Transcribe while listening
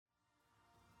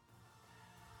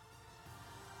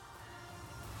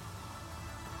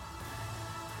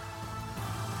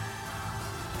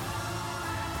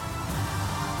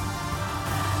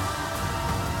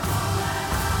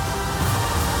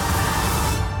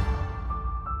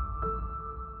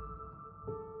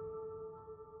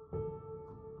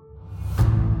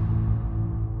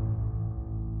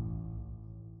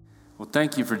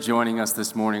Thank you for joining us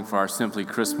this morning for our Simply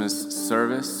Christmas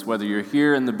service. Whether you're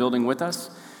here in the building with us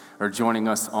or joining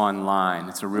us online,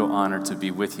 it's a real honor to be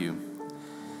with you.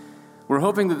 We're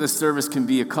hoping that this service can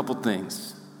be a couple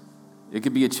things. It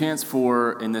could be a chance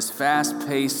for, in this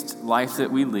fast-paced life that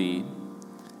we lead,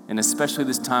 and especially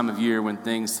this time of year when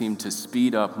things seem to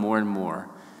speed up more and more,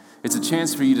 it's a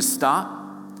chance for you to stop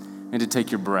and to take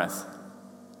your breath.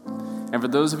 And for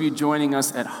those of you joining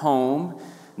us at home,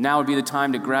 now would be the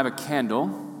time to grab a candle,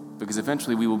 because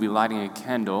eventually we will be lighting a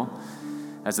candle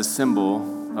as a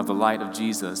symbol of the light of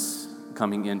Jesus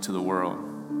coming into the world.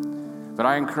 But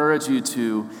I encourage you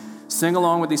to sing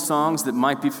along with these songs that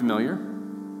might be familiar.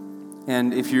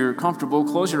 And if you're comfortable,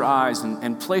 close your eyes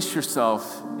and place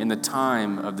yourself in the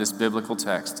time of this biblical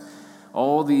text.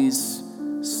 All these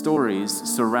stories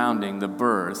surrounding the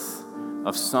birth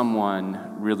of someone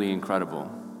really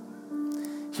incredible.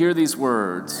 Hear these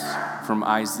words from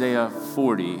Isaiah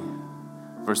 40,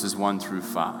 verses 1 through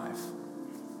 5.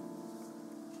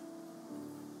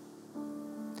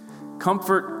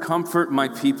 Comfort, comfort my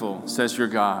people, says your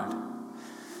God.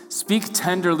 Speak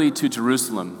tenderly to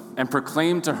Jerusalem and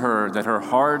proclaim to her that her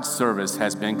hard service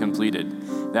has been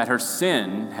completed, that her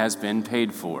sin has been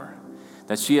paid for,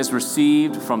 that she has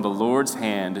received from the Lord's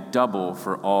hand double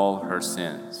for all her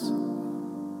sins.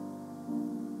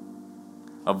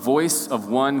 A voice of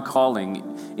one calling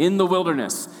in the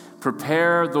wilderness,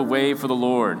 prepare the way for the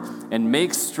Lord and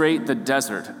make straight the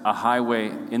desert, a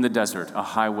highway in the desert, a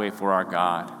highway for our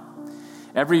God.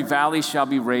 Every valley shall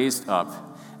be raised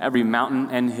up, every mountain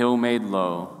and hill made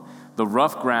low. The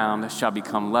rough ground shall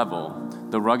become level,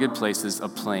 the rugged places a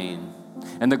plain.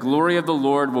 And the glory of the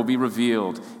Lord will be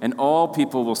revealed, and all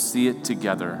people will see it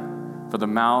together, for the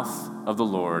mouth of the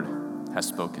Lord has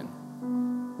spoken.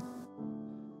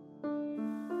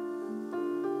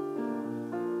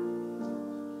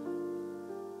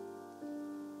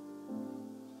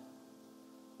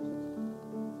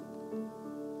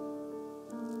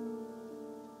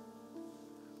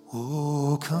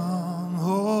 Oh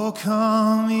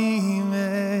come, Emmanuel,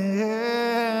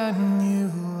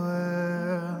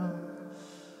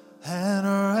 and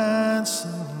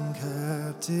ransom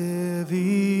captive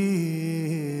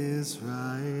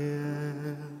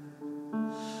Israel,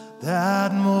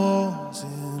 that mourns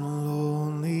in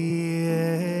lonely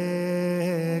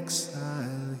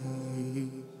exile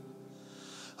here,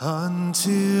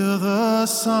 until the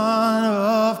Son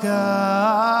of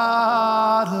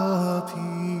God appear.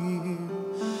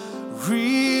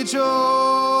 Rejoice,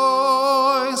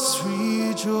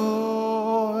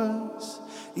 rejoice,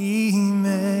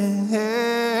 Emmanuel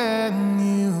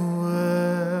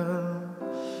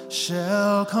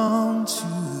shall come to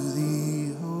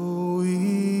thee, O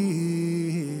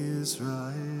Israel.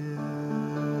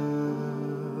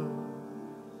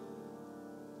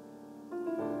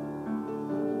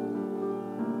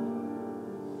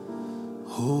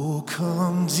 O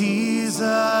come,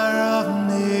 desire of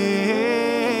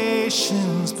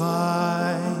nations,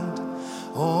 bind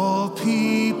all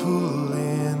people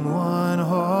in one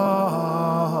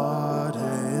heart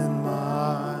and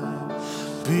mind.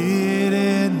 Bid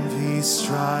envy,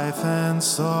 strife, and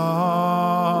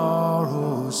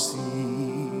sorrow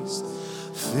cease.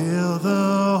 Fill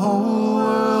the whole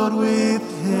world with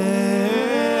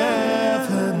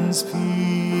heaven's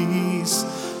peace.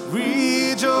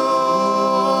 Rejoice,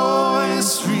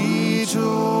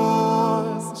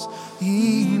 rejoice,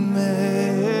 Emmanuel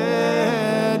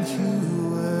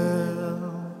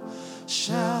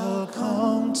shall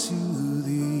come to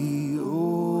thee,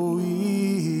 O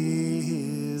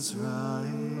Israel.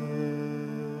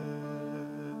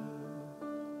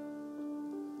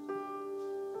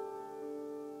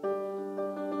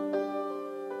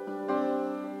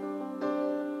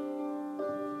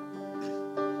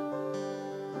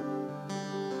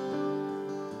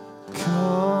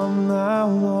 Come thou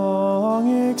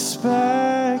long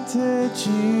expected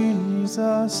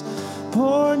Jesus,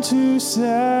 born to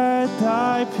set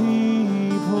thy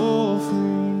people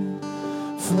free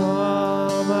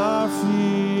from our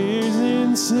fears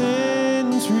and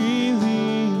sins.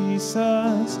 Release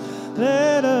us,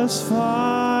 let us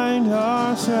find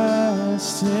our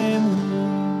rest in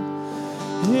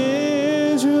thee.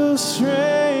 Israel's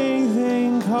strength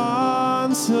and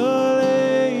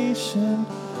consolation,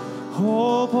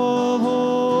 hope of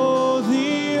all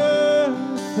the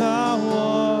earth, thou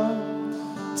art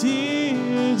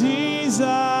dear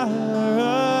desire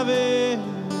of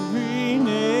every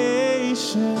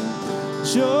nation,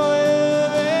 joy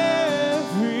of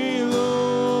every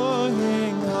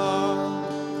longing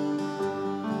heart.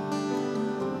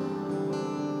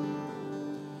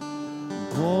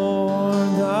 Born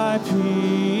thy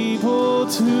people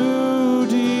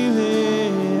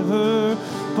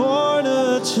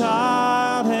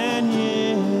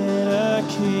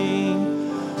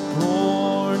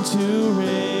to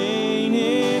reign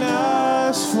in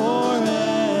us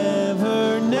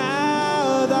forever.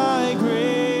 Now thy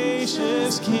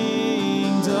gracious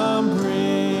kingdom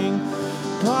bring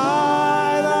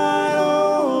by thine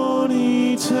own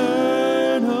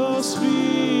eternal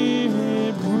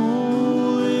Spirit,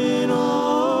 rule in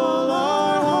all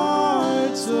our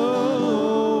hearts,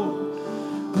 oh,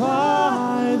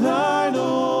 by thine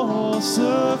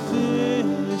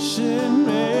all-sufficient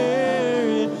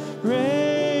merit,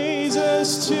 raise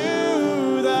us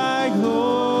to thy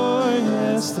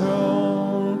glorious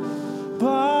throne.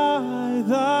 By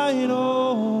thine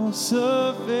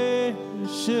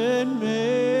all-sufficient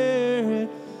merit,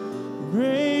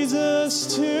 raise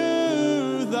us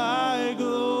to thy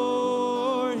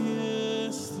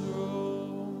glorious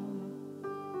throne.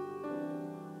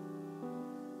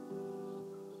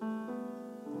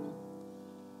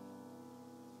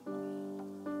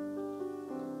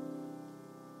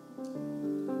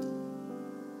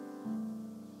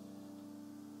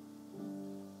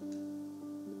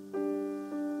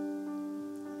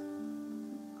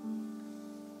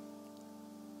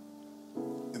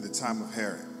 In the time of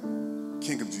Herod,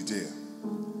 king of Judea,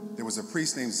 there was a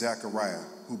priest named Zechariah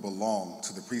who belonged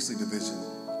to the priestly division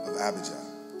of Abijah.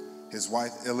 His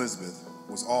wife Elizabeth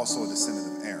was also a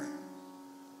descendant of Aaron.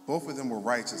 Both of them were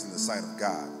righteous in the sight of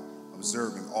God,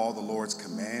 observing all the Lord's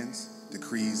commands,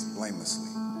 decrees blamelessly.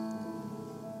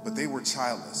 But they were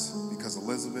childless because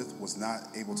Elizabeth was not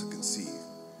able to conceive,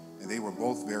 and they were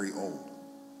both very old.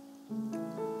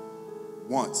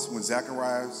 Once, when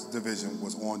Zechariah's division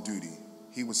was on duty,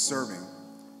 he was serving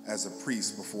as a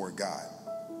priest before God.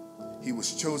 He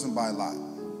was chosen by lot,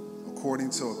 according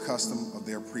to a custom of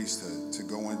their priesthood, to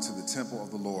go into the temple of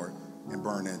the Lord and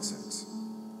burn incense.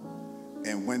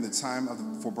 And when the time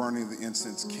for burning the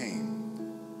incense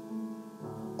came,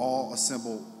 all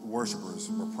assembled worshipers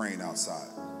were praying outside.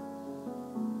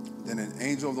 Then an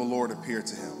angel of the Lord appeared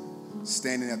to him,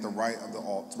 standing at the right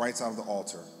side of the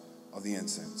altar of the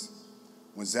incense.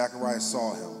 When Zechariah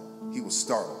saw him, he was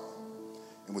startled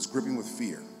and was gripping with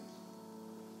fear.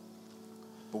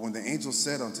 But when the angel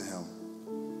said unto him,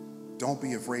 "Don't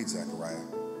be afraid, Zechariah.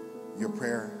 Your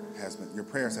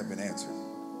prayers have been answered.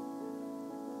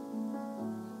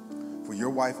 For your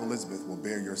wife Elizabeth will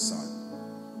bear your son,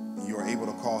 and you are able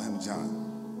to call him John.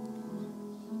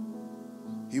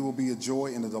 He will be a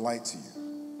joy and a delight to you,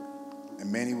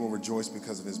 and many will rejoice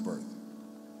because of his birth.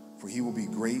 For he will be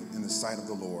great in the sight of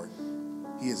the Lord.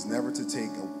 He is never to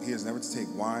take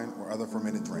wine or other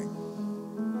fermented drink.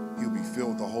 He will be filled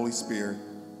with the Holy Spirit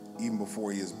even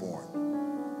before he is born.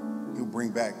 He will bring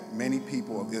back many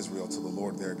people of Israel to the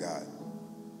Lord their God.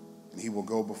 And he will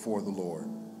go before the Lord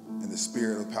in the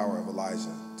spirit and power of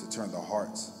Elijah to turn the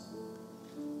hearts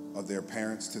of their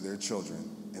parents to their children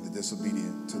and the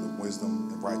disobedient to the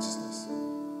wisdom and righteousness,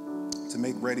 to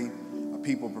make ready a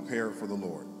people prepared for the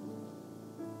Lord."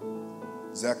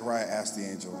 Zechariah asked the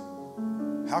angel,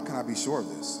 "How can I be sure of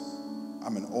this?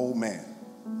 I'm an old man.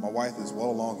 My wife is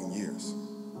well along in years."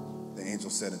 The angel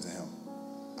said unto him,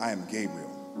 "I am Gabriel.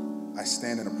 I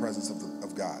stand in the presence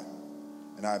of God,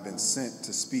 and I have been sent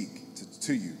to speak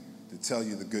to you, to tell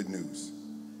you the good news.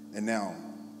 And now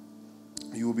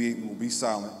you will be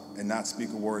silent and not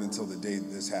speak a word until the day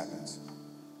this happens,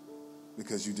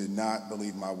 because you did not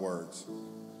believe my words,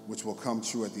 which will come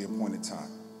true at the appointed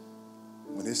time."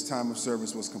 When his time of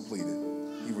service was completed,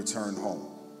 he returned home.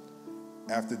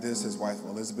 After this, his wife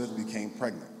Elizabeth became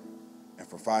pregnant, and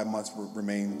for 5 months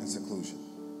remained in seclusion.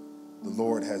 "The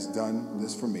Lord has done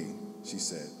this for me," she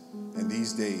said, "and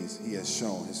these days he has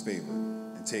shown his favor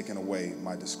and taken away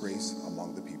my disgrace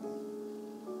among the people."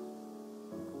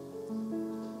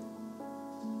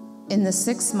 In the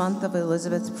 6th month of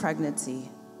Elizabeth's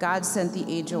pregnancy, God sent the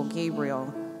angel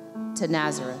Gabriel to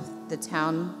Nazareth, the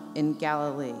town in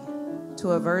Galilee,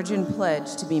 to a virgin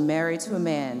pledged to be married to a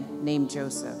man named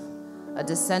Joseph, a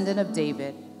descendant of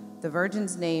David. The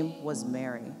virgin's name was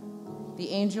Mary. The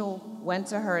angel went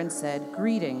to her and said,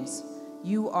 "Greetings,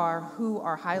 you who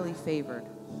are highly favored.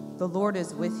 The Lord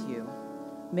is with you."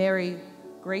 Mary,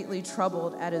 greatly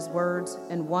troubled at his words,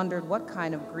 and wondered what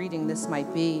kind of greeting this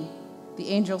might be. The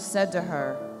angel said to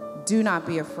her, "Do not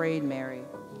be afraid, Mary.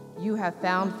 You have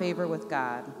found favor with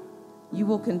God. You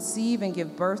will conceive and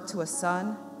give birth to a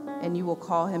son, and you will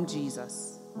call him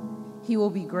Jesus. He will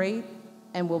be great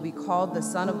and will be called the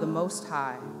Son of the Most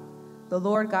High. The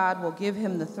Lord God will give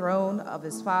him the throne of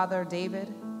his father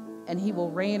David, and he will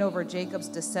reign over Jacob's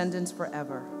descendants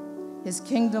forever. His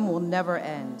kingdom will never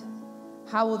end."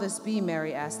 "How will this be?"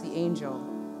 Mary asked the angel,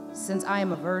 "since I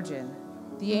am a virgin."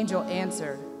 The angel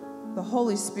answered, "The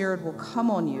Holy Spirit will come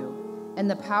on you, and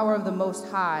the power of the Most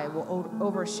High will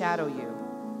overshadow you.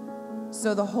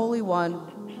 So the Holy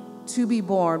One to be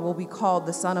born will be called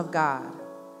the Son of God.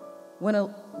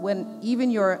 When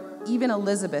even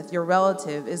Elizabeth, your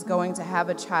relative, is going to have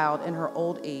a child in her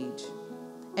old age,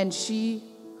 and she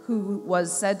who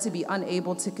was said to be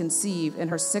unable to conceive in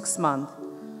her 6th month,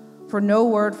 for no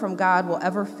word from God will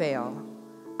ever fail.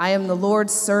 I am the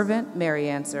Lord's servant, Mary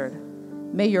answered.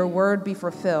 May your word be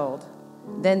fulfilled.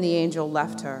 Then the angel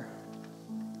left her.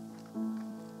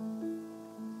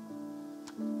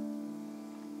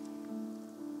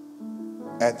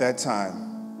 At that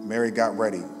time, Mary got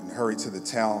ready and hurried to the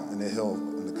town in the hill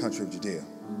in the country of Judea,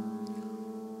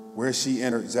 where she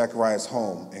entered Zechariah's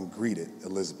home and greeted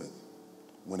Elizabeth.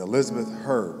 When Elizabeth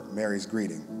heard Mary's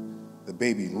greeting, the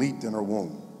baby leaped in her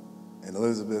womb, and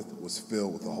Elizabeth was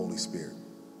filled with the Holy Spirit.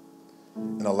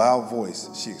 In a loud voice,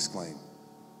 she exclaimed,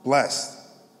 "Blessed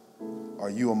are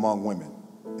you among women,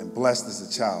 and blessed is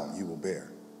the child you will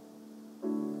bear.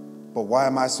 But why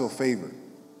am I so favored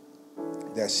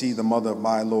that she, the mother of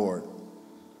my Lord,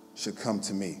 should come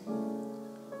to me?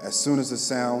 As soon as the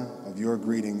sound of your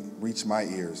greeting reached my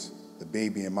ears, the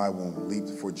baby in my womb leaped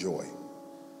for joy.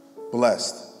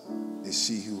 Blessed is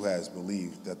she who has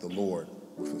believed that the Lord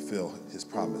will fulfill his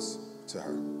promise to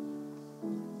her."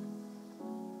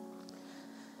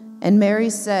 And Mary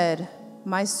said,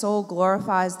 "My soul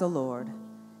glorifies the Lord,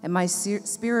 and my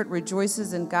spirit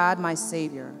rejoices in God my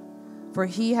Savior, for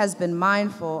he has been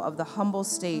mindful of the humble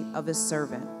state of his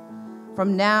servant.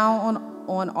 From now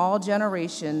on all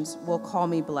generations will call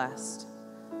me blessed.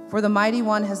 For the Mighty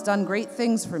One has done great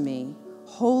things for me.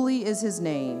 Holy is his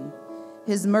name.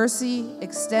 His mercy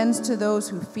extends to those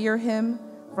who fear him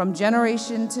from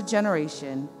generation to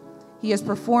generation. He has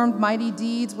performed mighty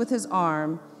deeds with his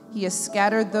arm. He has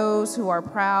scattered those who are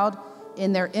proud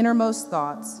in their innermost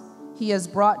thoughts. He has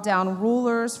brought down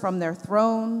rulers from their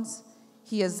thrones.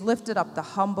 He has lifted up the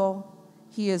humble.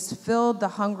 He has filled the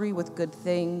hungry with good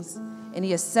things, and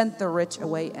he has sent the rich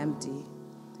away empty.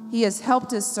 He has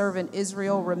helped his servant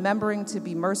Israel, remembering to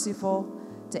be merciful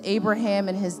to Abraham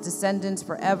and his descendants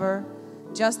forever,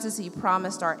 just as he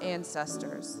promised our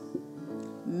ancestors."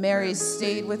 Mary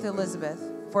stayed with Elizabeth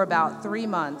for about 3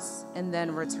 months and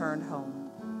then returned home.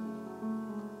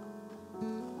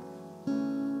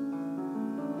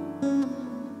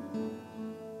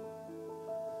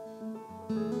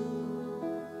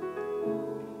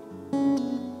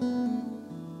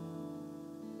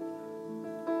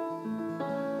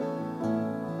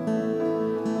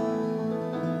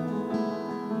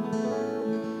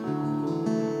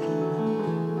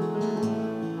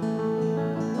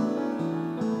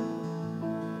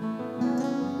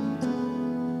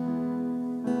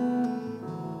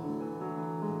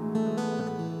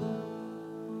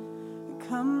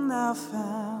 Come, thou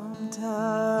fount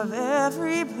of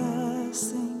every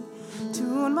blessing,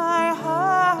 tune my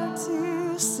heart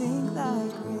to sing thy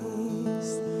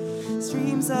grace.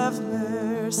 Streams of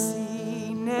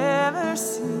mercy never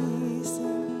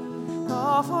ceasing,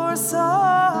 call for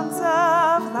songs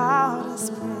of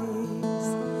loudest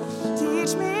praise.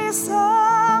 Teach me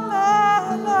some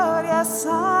melodious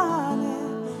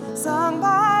sonnet, sung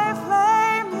by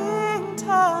flaming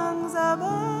tongues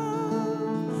above.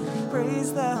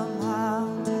 Praise the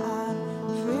mount I'm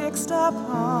fixed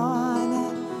upon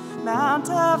it, mount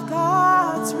of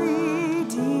God's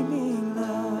redeeming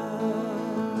love.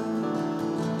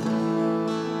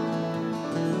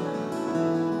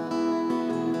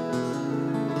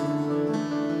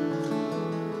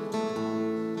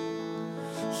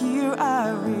 Here I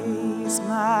raise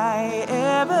my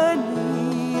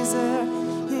Ebenezer,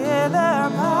 hither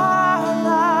by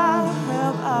thy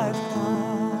help I've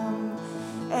come,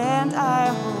 and I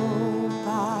hope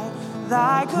by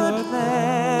thy good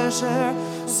pleasure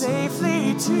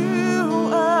safely to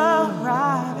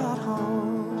arrive at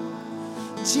home.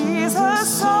 Jesus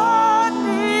sought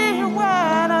me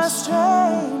when a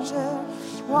stranger,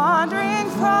 wandering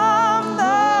from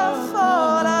the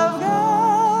fold of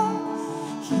God.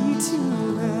 He to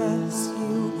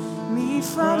rescue me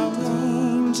from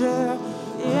danger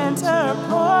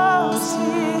interposed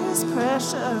his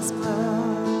precious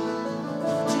blood.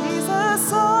 Jesus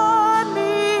sought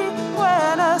me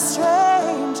when a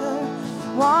stranger,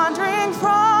 wandering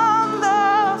from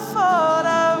the fold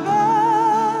of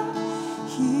God.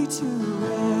 He to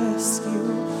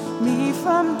rescue me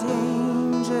from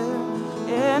danger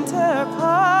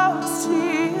interposed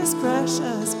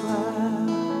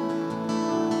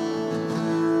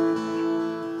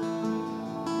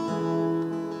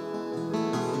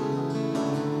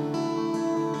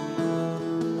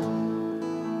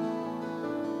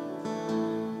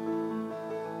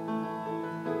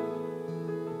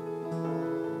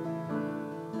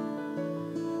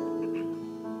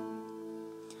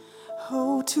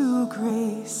to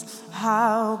grace.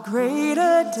 How great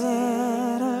a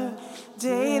debtor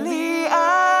daily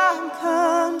I'm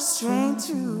constrained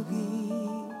to be.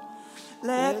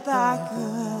 Let thy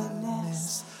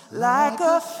goodness, like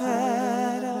a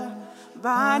fetter,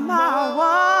 bind my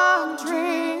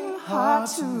wandering heart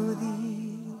to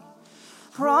thee.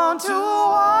 Prone to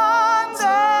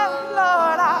wander,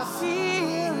 Lord, I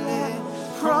feel it.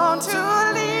 Prone to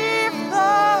leave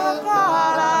the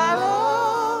God I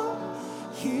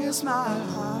love. Here's my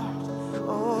heart,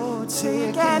 oh,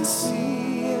 take and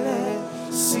seal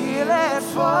it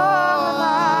for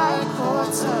thy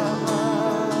courts above.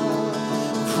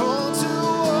 Prone to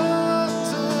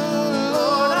wander,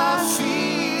 Lord, I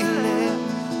feel it.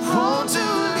 Prone to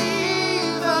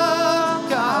leave the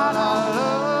God I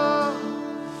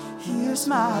love. Here's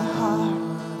my heart,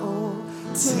 oh,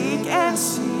 take and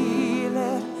seal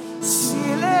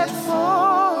it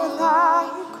for thy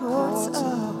courts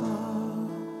above.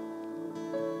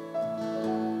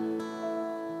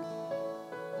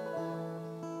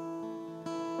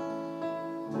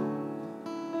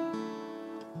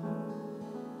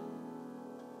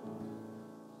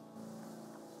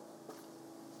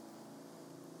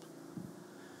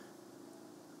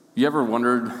 You ever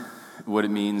wondered what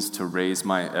it means to raise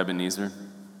my Ebenezer?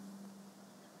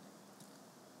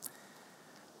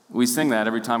 We sing that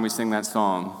every time we sing that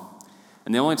song.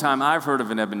 And the only time I've heard of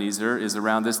an Ebenezer is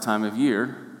around this time of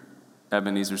year,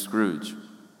 Ebenezer Scrooge.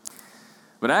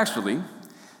 But actually,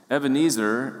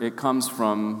 Ebenezer, it comes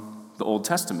from the Old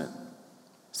Testament.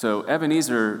 So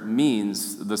Ebenezer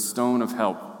means the stone of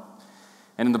help.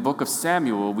 And in the book of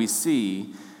Samuel, we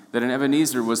see that an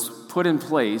Ebenezer was put in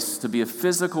place to be a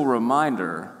physical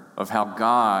reminder of how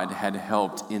God had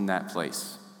helped in that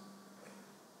place.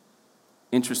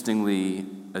 Interestingly,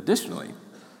 additionally,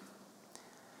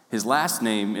 his last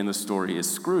name in the story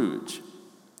is Scrooge,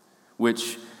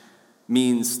 which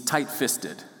means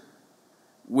tight-fisted,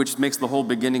 which makes the whole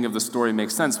beginning of the story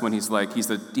make sense when he's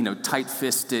a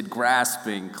tight-fisted,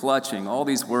 grasping, clutching, all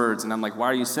these words. And I'm like, why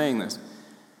are you saying this?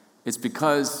 It's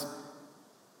because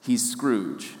he's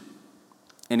Scrooge,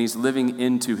 and he's living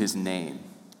into his name.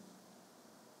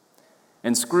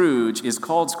 And Scrooge is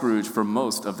called Scrooge for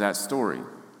most of that story,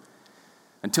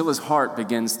 until his heart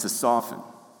begins to soften.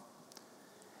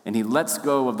 And he lets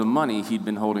go of the money he'd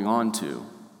been holding on to,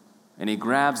 and he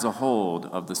grabs a hold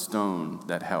of the stone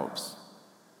that helps.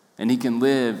 And he can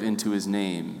live into his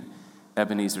name,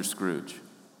 Ebenezer Scrooge.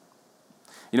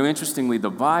 Interestingly, the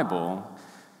Bible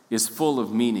is full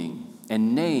of meaning,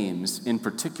 and names in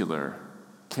particular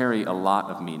carry a lot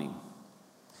of meaning.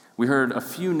 We heard a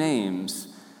few names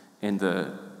in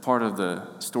the part of the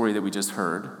story that we just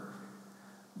heard,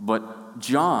 but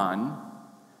John,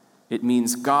 it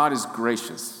means God is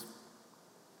gracious.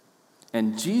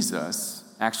 And Jesus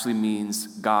actually means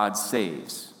God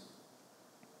saves.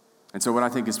 And so what I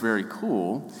think is very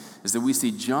cool is that we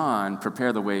see John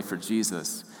prepare the way for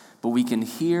Jesus, but we can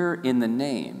hear in the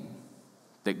name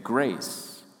that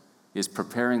grace is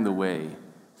preparing the way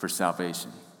for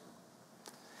salvation.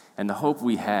 And the hope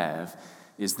we have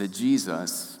is that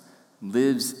Jesus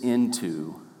lives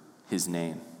into his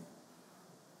name.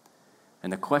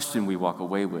 And the question we walk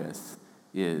away with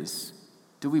is,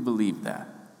 do we believe that?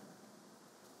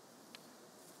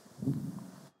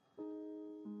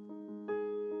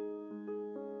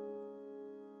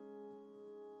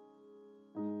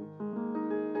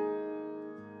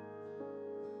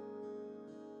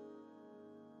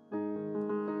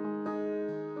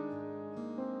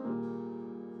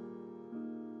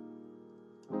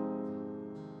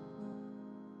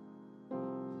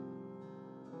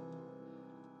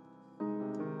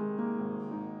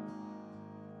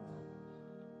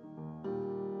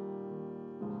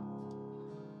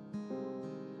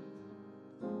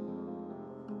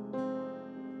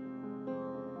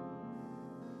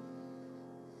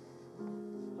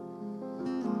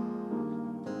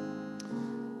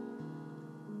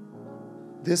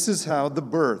 This is how the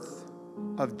birth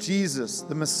of Jesus,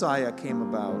 the Messiah, came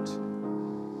about.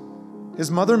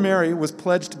 His mother Mary was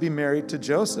pledged to be married to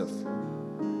Joseph.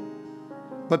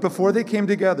 But before they came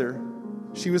together,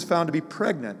 she was found to be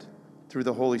pregnant through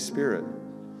the Holy Spirit.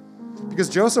 Because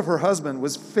Joseph, her husband,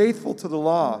 was faithful to the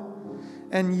law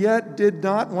and yet did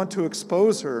not want to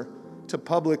expose her to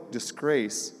public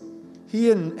disgrace, he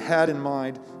had in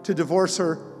mind to divorce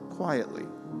her quietly.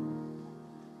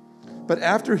 But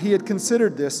after he had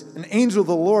considered this, an angel of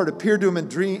the Lord appeared to him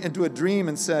into a dream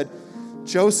and said,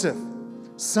 "Joseph,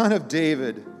 son of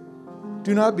David,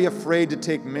 do not be afraid to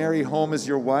take Mary home as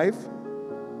your wife,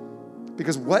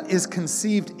 because what is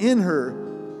conceived in her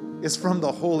is from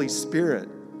the Holy Spirit.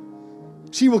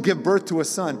 She will give birth to a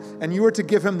son, and you are to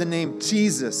give him the name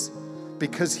Jesus,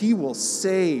 because he will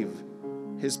save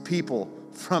his people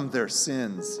from their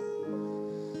sins.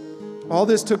 All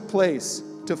this took place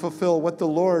to fulfill what the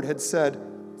Lord had said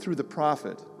through the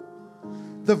prophet.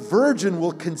 The virgin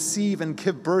will conceive and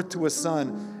give birth to a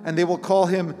son, and they will call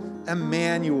him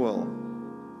Emmanuel,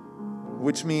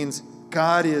 which means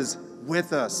God is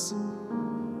with us.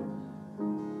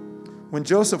 When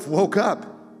Joseph woke up,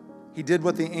 he did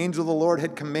what the angel of the Lord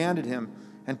had commanded him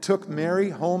and took Mary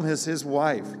home as his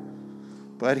wife.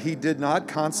 But he did not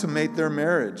consummate their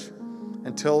marriage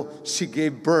until she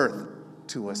gave birth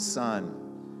to a son.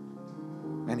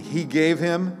 And he gave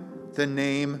him the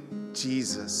name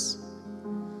Jesus.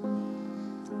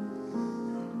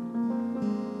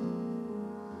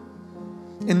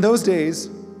 In those days,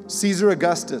 Caesar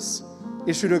Augustus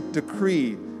issued a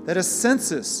decree that a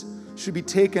census should be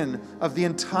taken of the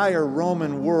entire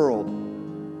Roman world.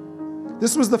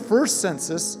 This was the first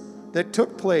census that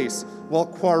took place while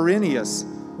Quirinius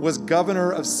was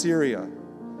governor of Syria.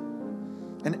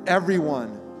 And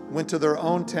everyone went to their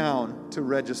own town to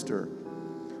register.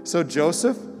 So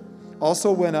Joseph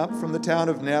also went up from the town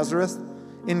of Nazareth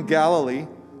in Galilee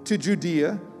to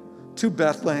Judea, to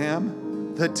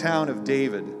Bethlehem, the town of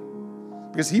David,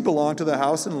 because he belonged to the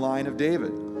house and line of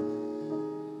David.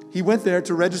 He went there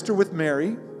to register with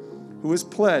Mary, who was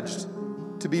pledged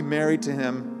to be married to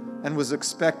him and was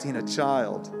expecting a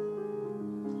child.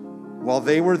 While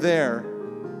they were there,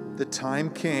 the time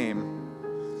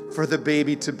came for the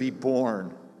baby to be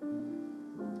born.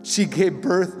 She gave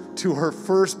birth to her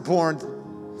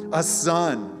firstborn, a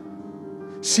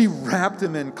son. She wrapped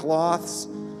him in cloths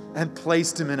and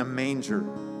placed him in a manger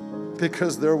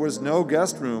because there was no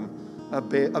guest room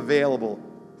available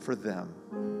for them.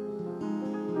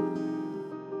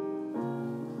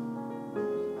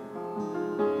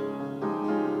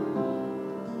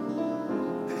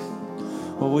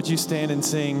 Well, would you stand and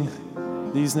sing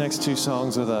these next two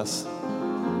songs with us?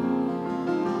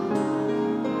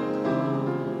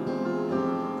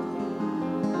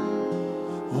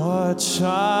 What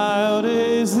child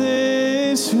is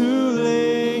this who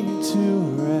lay to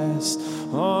rest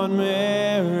on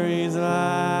Mary's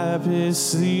lap is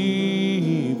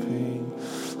sleeping,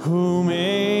 whom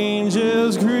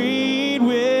angels greet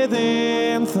with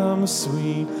anthems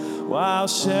sweet, while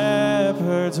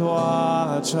shepherds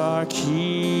watch are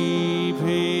keeping?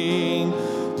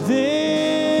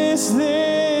 This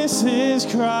is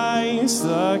Christ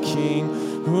the King,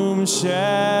 whom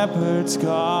shepherds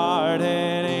guard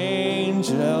and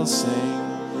angels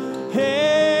sing.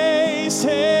 Haste,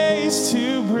 haste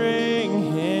to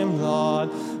bring him, Lord,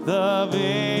 the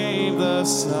babe, the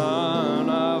Son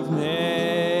of Mary.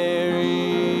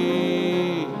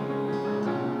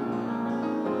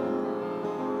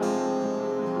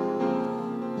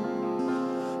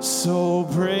 So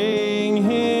bring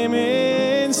him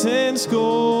incense,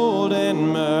 gold,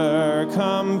 and myrrh,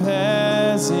 come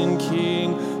peasant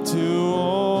king to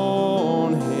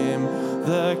own him,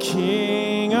 the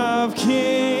King of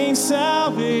kings.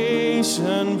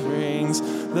 Salvation brings,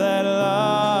 that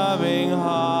loving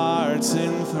hearts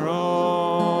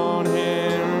enthrone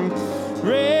him.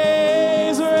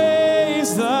 Raise,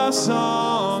 raise the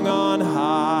song on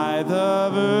high, the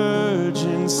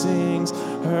virgin sings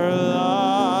her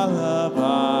lullaby.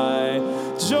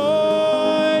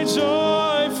 Joy,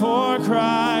 joy, for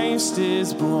Christ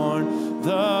is born,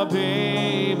 the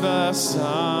babe, the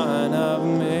Son of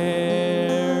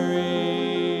Mary.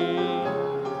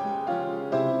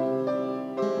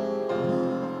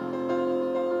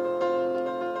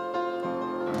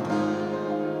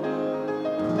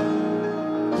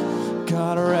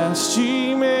 God rest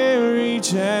ye merry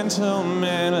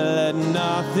gentlemen, let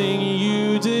nothing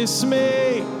you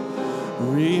dismay.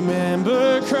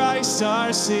 Remember Christ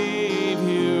our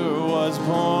Savior was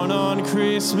born on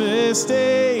Christmas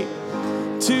Day,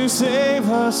 to save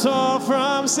us all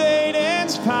from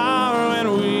Satan's power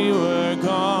when we were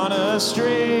gone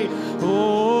astray.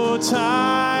 Oh,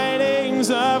 tidings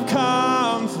of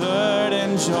comfort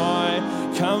and joy,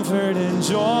 comfort and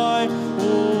joy.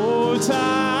 Oh,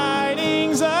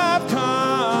 tidings of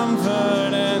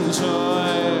comfort and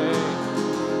joy.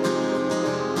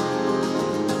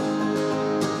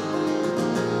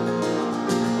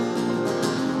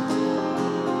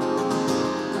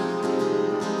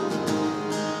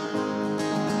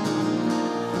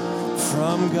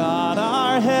 From God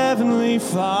our Heavenly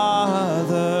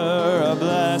Father, a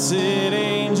blessed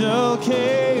angel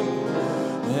came,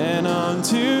 and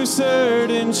unto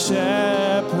certain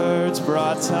shepherds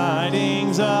brought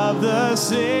tidings of the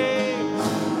same,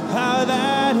 how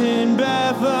that in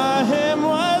Bethlehem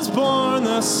was born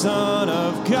the the Son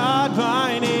of God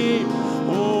by name.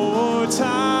 Oh,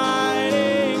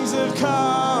 tidings of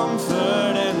comfort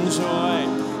and joy,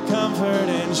 comfort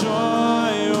and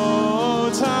joy. Oh,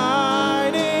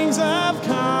 tidings of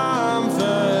comfort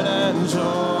and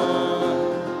joy.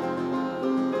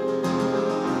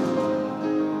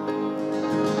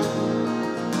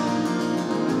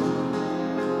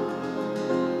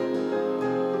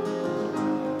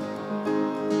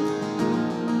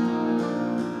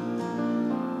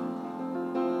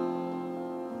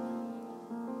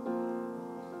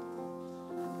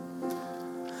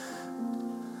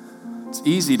 It's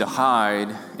easy to hide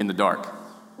in the dark,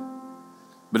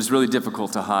 but it's really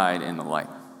difficult to hide in the light.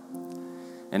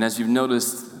 And as you've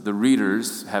noticed, the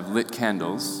readers have lit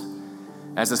candles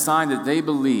as a sign that they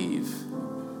believe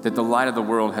that the light of the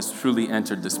world has truly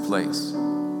entered this place.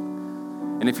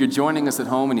 And if you're joining us at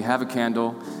home and you have a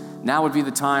candle, now would be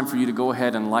the time for you to go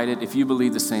ahead and light it if you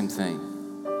believe the same thing.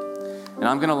 And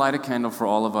I'm going to light a candle for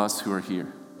all of us who are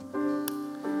here.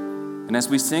 And as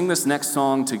we sing this next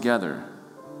song together,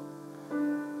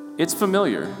 it's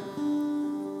familiar.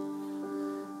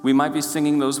 We might be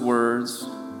singing those words,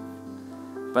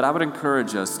 but I would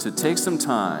encourage us to take some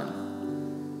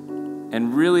time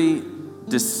and really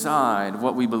decide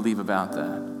what we believe about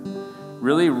that.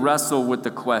 Really wrestle with the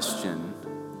question,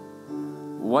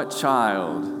 what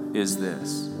child is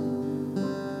this?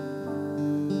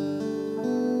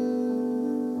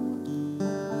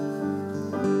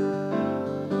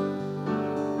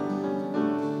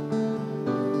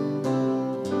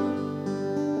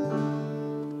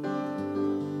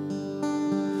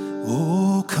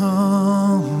 Oh,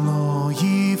 come, all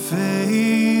ye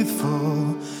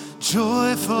faithful,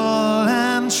 joyful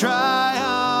and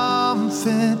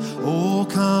triumphant. Oh,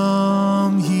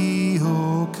 come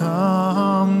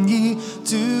ye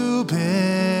to Bethlehem.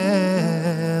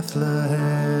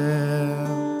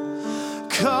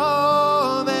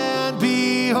 Come and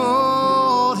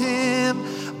behold him,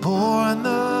 born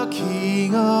the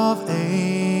King of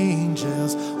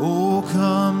angels. Oh,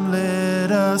 come, let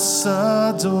us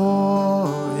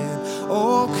adore him.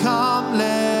 Oh, come,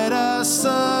 let us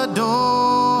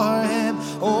adore him.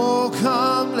 Oh,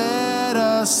 come, let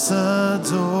us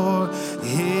adore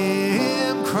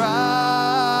him,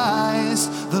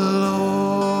 Christ the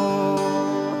Lord.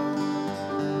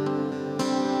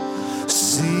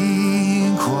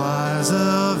 Sing choirs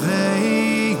of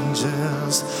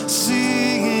angels,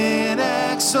 sing in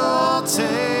exaltation.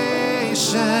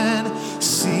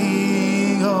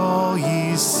 Sing, all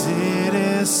ye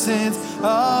citizens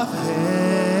of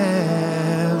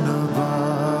heaven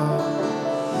above.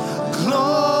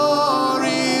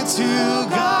 Glory to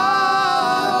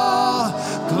God,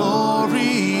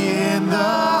 glory in the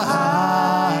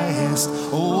highest.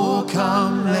 Oh,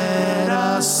 come, let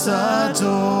us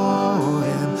adore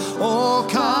him. Oh,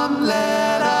 come,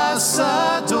 let us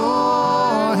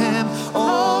adore him.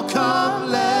 Oh,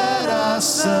 come, let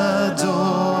us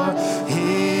adore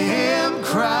him,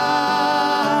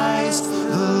 Christ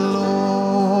the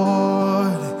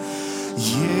Lord.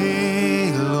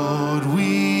 Yea, Lord,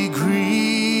 we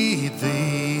greet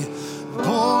thee,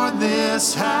 born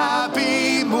this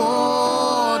happy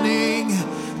morning.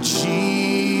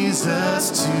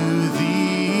 Jesus, to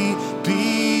thee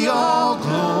be all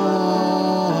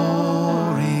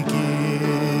glory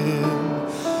give.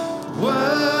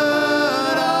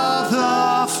 Word of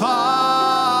the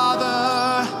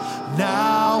Father,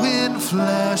 now in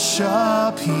flesh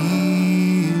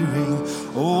appearing.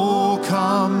 Oh,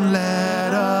 come,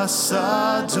 let us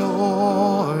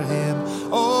adore him.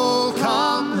 Oh,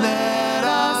 come, let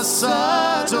us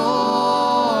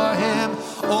adore him.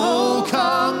 Oh,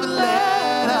 come,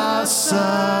 let us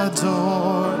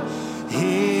adore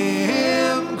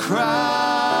him,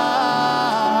 Christ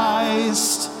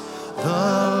the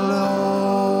Lord.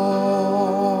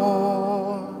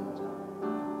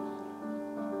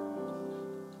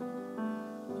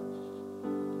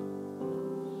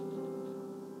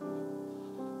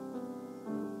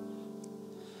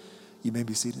 You may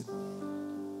be seated.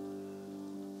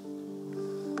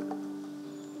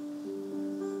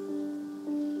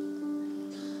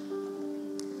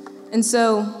 And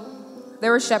so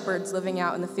there were shepherds living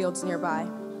out in the fields nearby,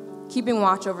 keeping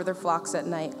watch over their flocks at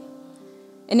night.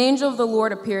 An angel of the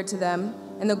Lord appeared to them,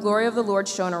 and the glory of the Lord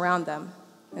shone around them,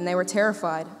 and they were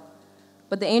terrified.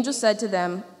 But the angel said to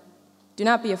them, "Do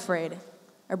not be afraid.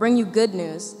 I bring you good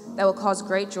news that will cause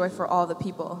great joy for all the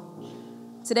people.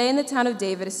 Today in the town of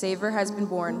David a Savior has been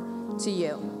born to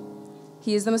you.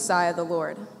 He is the Messiah, the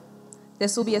Lord.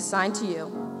 This will be a sign to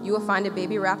you. You will find a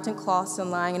baby wrapped in cloths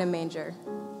and lying in a manger."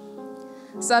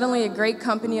 Suddenly, a great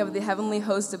company of the heavenly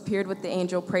host appeared with the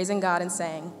angel, praising God and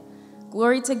saying,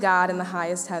 "Glory to God in the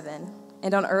highest heaven,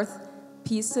 and on earth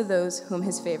peace to those whom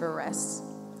his favor rests."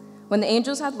 When the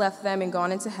angels had left them and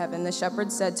gone into heaven, the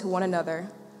shepherds said to one another,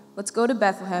 "Let's go to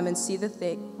Bethlehem and see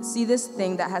this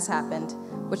thing that has happened,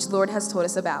 which the Lord has told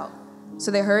us about."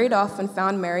 So they hurried off and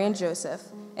found Mary and Joseph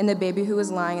and the baby who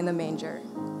was lying in the manger.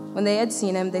 When they had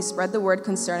seen him, they spread the word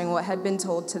concerning what had been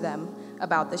told to them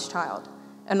about this child.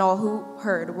 And all who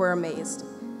heard were amazed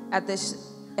at this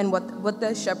and what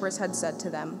the shepherds had said to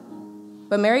them.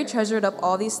 But Mary treasured up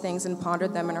all these things and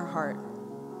pondered them in her heart.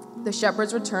 The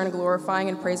shepherds returned, glorifying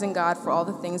and praising God for all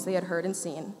the things they had heard and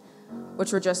seen,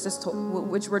 which were just as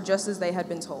they had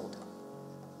been told.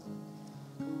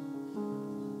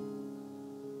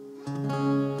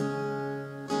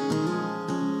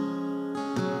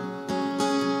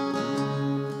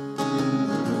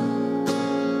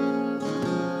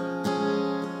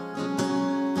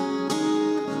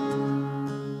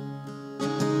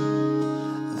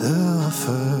 The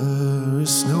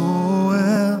first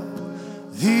Noel,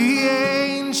 the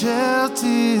angel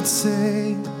did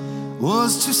say,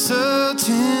 was to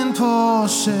certain poor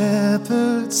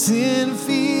shepherds in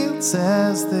fields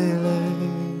as they lay,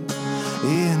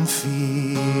 in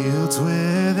fields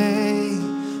where they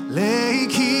lay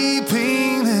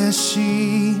keeping their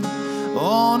sheep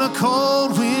on a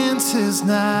cold winter's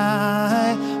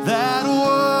night that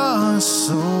was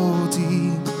so deep.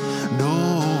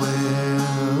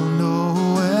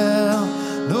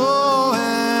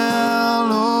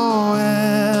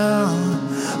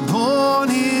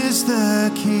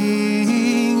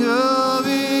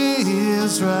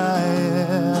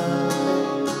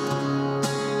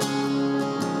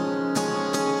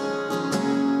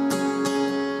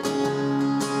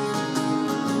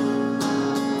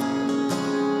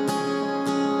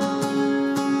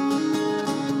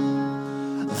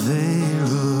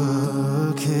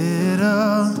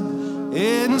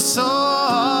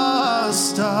 Saw a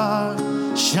star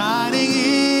shining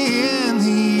in the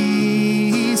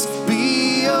east,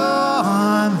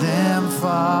 beyond them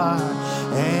far,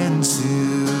 and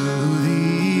to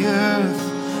the earth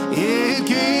it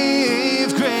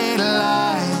gave great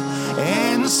light,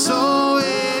 and so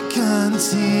it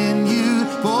continued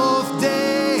both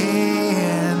day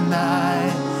and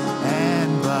night,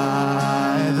 and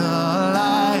by the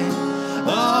light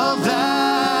of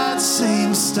that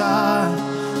same star,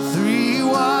 3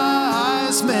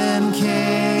 wise men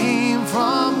came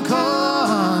from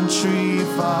country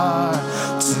far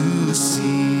to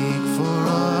seek for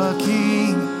a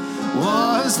king,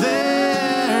 was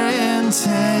their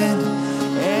intent,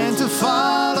 and to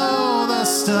follow the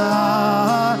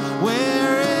star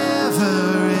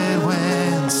wherever it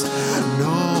went.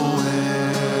 Noel,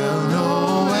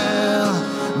 Noel,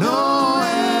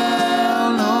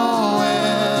 Noel,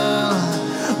 Noel,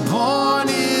 born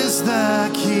is the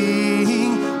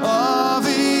King of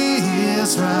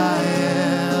Israel.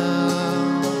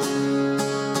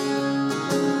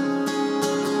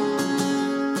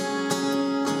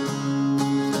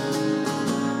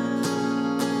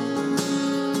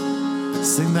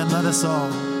 Sing that, let us all.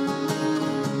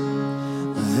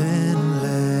 Then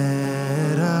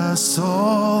let us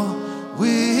all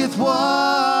with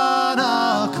one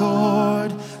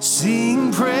accord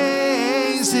sing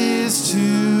praises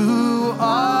to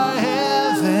our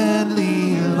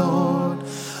heavenly Lord,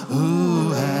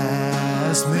 who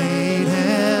has made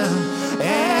heaven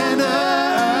and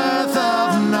earth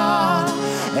of naught,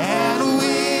 and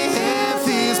with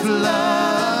his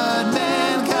blood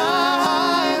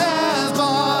mankind has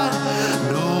bought.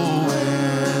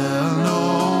 Noel,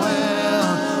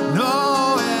 Noel,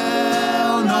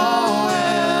 Noel,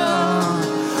 Noel,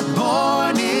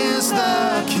 born is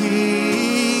the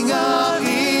King of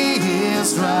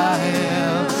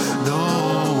Israel.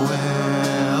 Noel,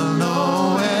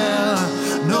 Noel,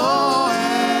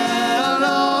 Noel,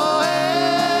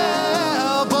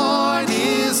 Noel, born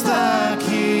is the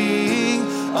King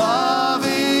of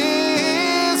Israel.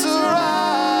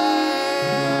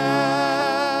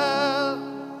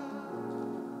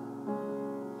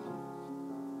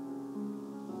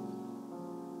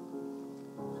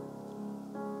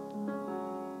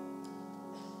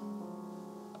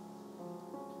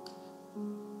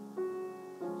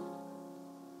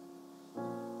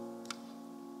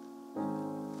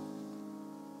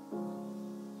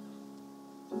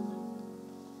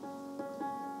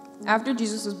 After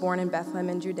Jesus was born in Bethlehem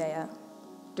in Judea,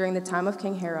 during the time of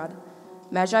King Herod,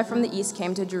 Magi from the east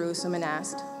came to Jerusalem and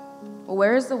asked, "Well,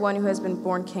 where is the one who has been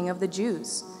born King of the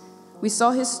Jews? We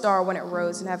saw his star when it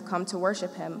rose and have come to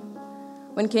worship him."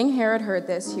 When King Herod heard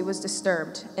this, he was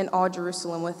disturbed, and all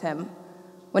Jerusalem with him.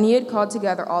 When he had called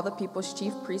together all the people's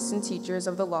chief priests and teachers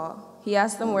of the law, he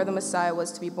asked them where the Messiah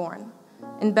was to be born.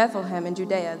 In Bethlehem in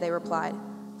Judea, they replied,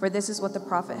 for this is what the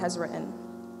prophet has written.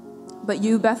 But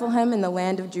you, Bethlehem, in the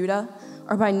land of Judah,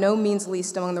 are by no means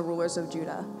least among the rulers of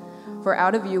Judah, for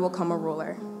out of you will come a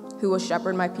ruler, who will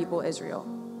shepherd my people Israel.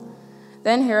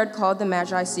 Then Herod called the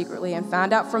Magi secretly and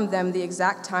found out from them the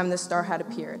exact time the star had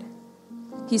appeared.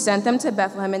 He sent them to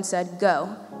Bethlehem and said,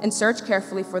 go and search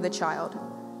carefully for the child.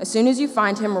 As soon as you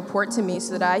find him, report to me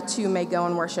so that I too may go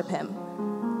and worship him.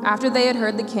 After they had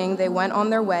heard the king, they went on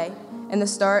their way, and the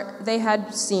star they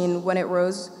had seen when it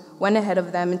rose went ahead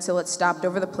of them until it stopped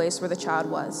over the place where the child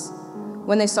was.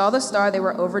 When they saw the star, they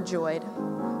were overjoyed.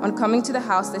 On coming to the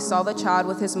house, they saw the child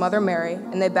with his mother Mary,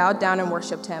 and they bowed down and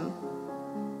worshipped him.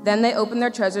 Then they opened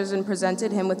their treasures and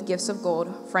presented him with gifts of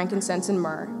gold, frankincense, and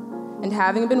myrrh. And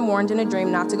having been warned in a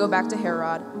dream not to go back to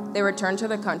Herod, they returned to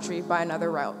their country by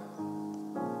another route.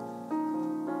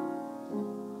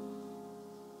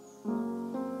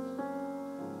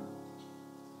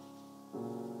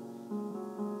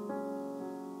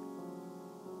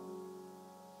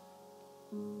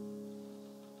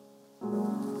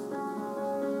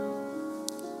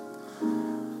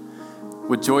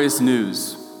 With joyous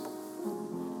news,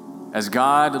 as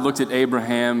God looked at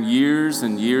Abraham years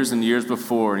and years and years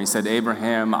before, and he said,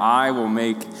 Abraham, I will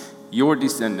make your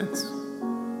descendants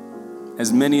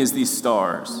as many as these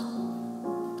stars.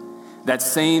 That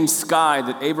same sky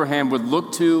that Abraham would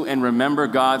look to and remember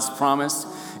God's promise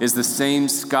is the same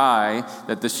sky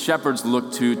that the shepherds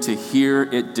looked to hear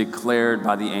it declared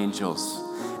by the angels.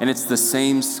 And it's the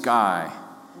same sky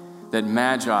that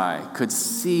Magi could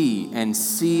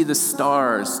see the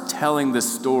stars telling the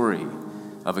story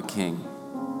of a king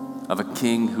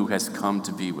who has come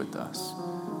to be with us.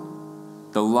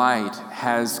 The light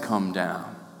has come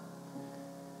down,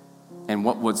 and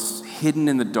what was hidden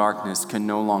in the darkness can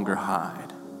no longer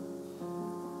hide,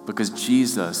 because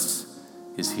Jesus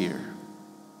is here.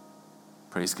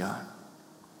 Praise God.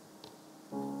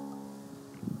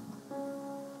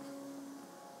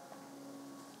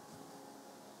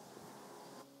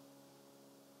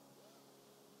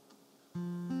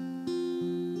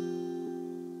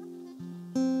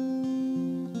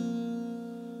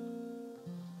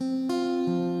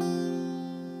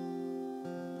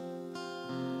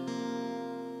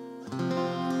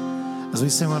 As we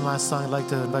sing one last song, I'd like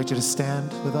to invite you to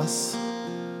stand with us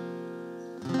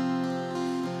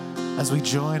as we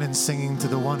join in singing to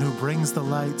the one who brings the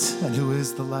light and who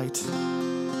is the light.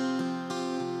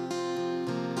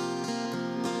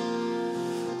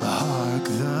 Hark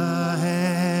the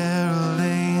herald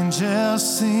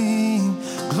angels sing,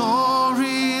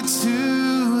 glory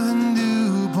to the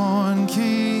newborn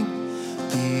King,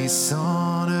 peace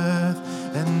on earth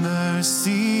and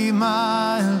mercy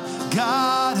mild,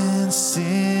 God and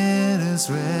sinners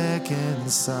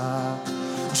reconciled.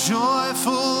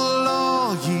 Joyful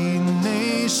all ye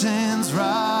nations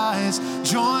rise,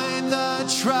 join the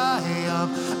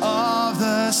triumph of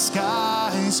the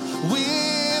skies.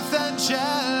 With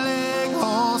angelic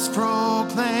hosts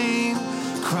proclaim,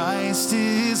 Christ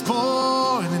is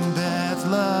born in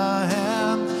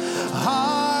Bethlehem.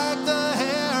 Hark the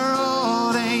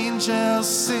herald angels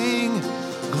sing,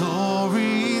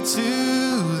 glory to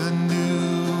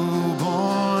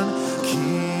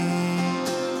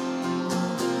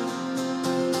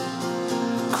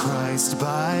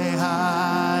by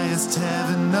highest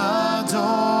heaven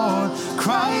adored,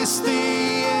 Christ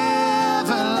the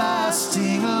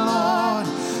everlasting Lord.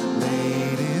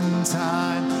 Late in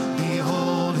time,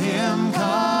 behold him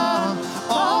come,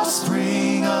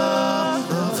 offspring of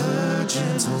the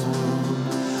virgin's womb.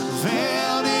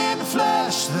 Veiled in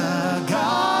flesh, the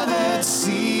God at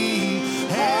sea,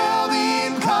 hail the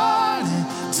incarnate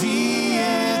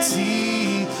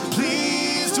deity,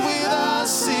 pleased with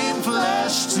us in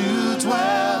flesh to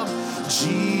dwell,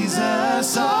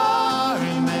 Jesus our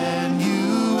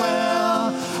Emmanuel.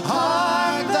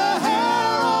 Hark the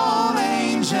herald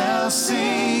angels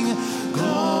sing,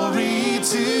 glory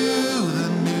to the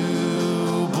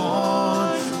newborn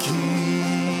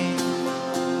King.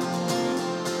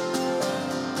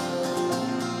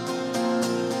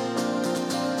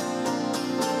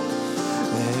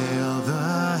 Hail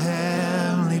the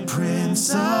heavenly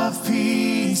Prince of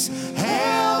Peace,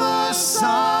 hail the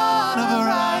Son of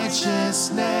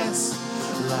righteousness,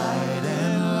 light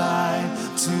and light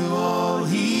to all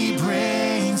he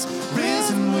brings,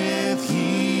 risen with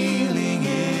healing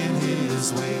in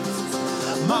his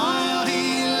wings. Mild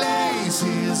he lays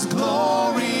his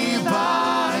glory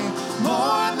by,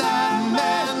 more than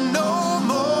men no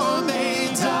more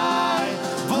may die,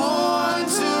 born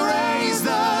to raise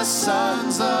the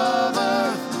sons of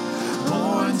earth,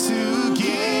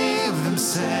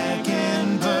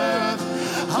 second birth.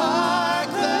 Hark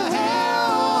the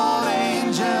herald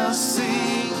angels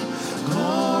sing,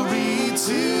 glory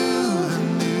to the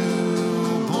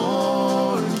newborn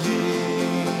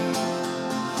King.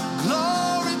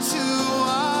 Glory to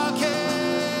our King.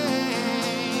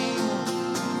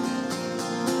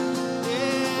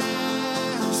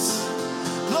 Yes,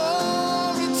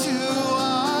 glory to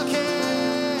our King.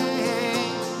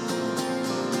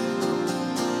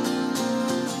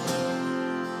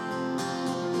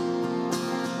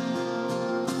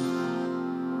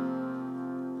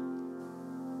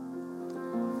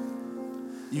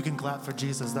 You can clap for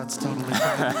Jesus. That's totally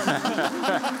fine.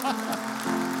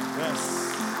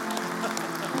 Yes.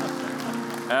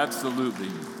 Absolutely.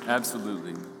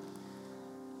 Absolutely.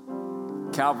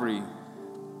 Calvary,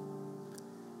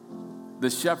 the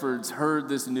shepherds heard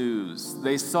this news.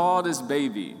 They saw this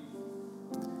baby,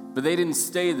 but they didn't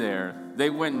stay there. They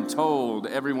went and told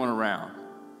everyone around.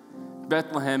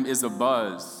 Bethlehem is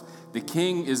abuzz. The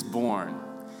king is born.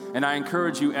 And I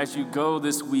encourage you, as you go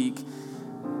this week,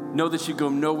 know that you go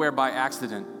nowhere by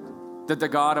accident, that the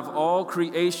God of all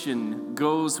creation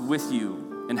goes with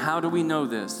you. And how do we know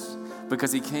this?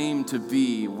 Because he came to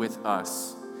be with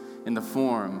us in the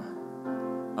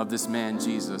form of this man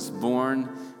Jesus, born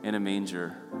in a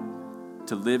manger,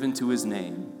 to live into his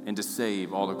name and to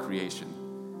save all of creation.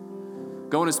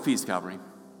 Go in his peace, Calvary,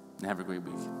 and have a great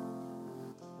week.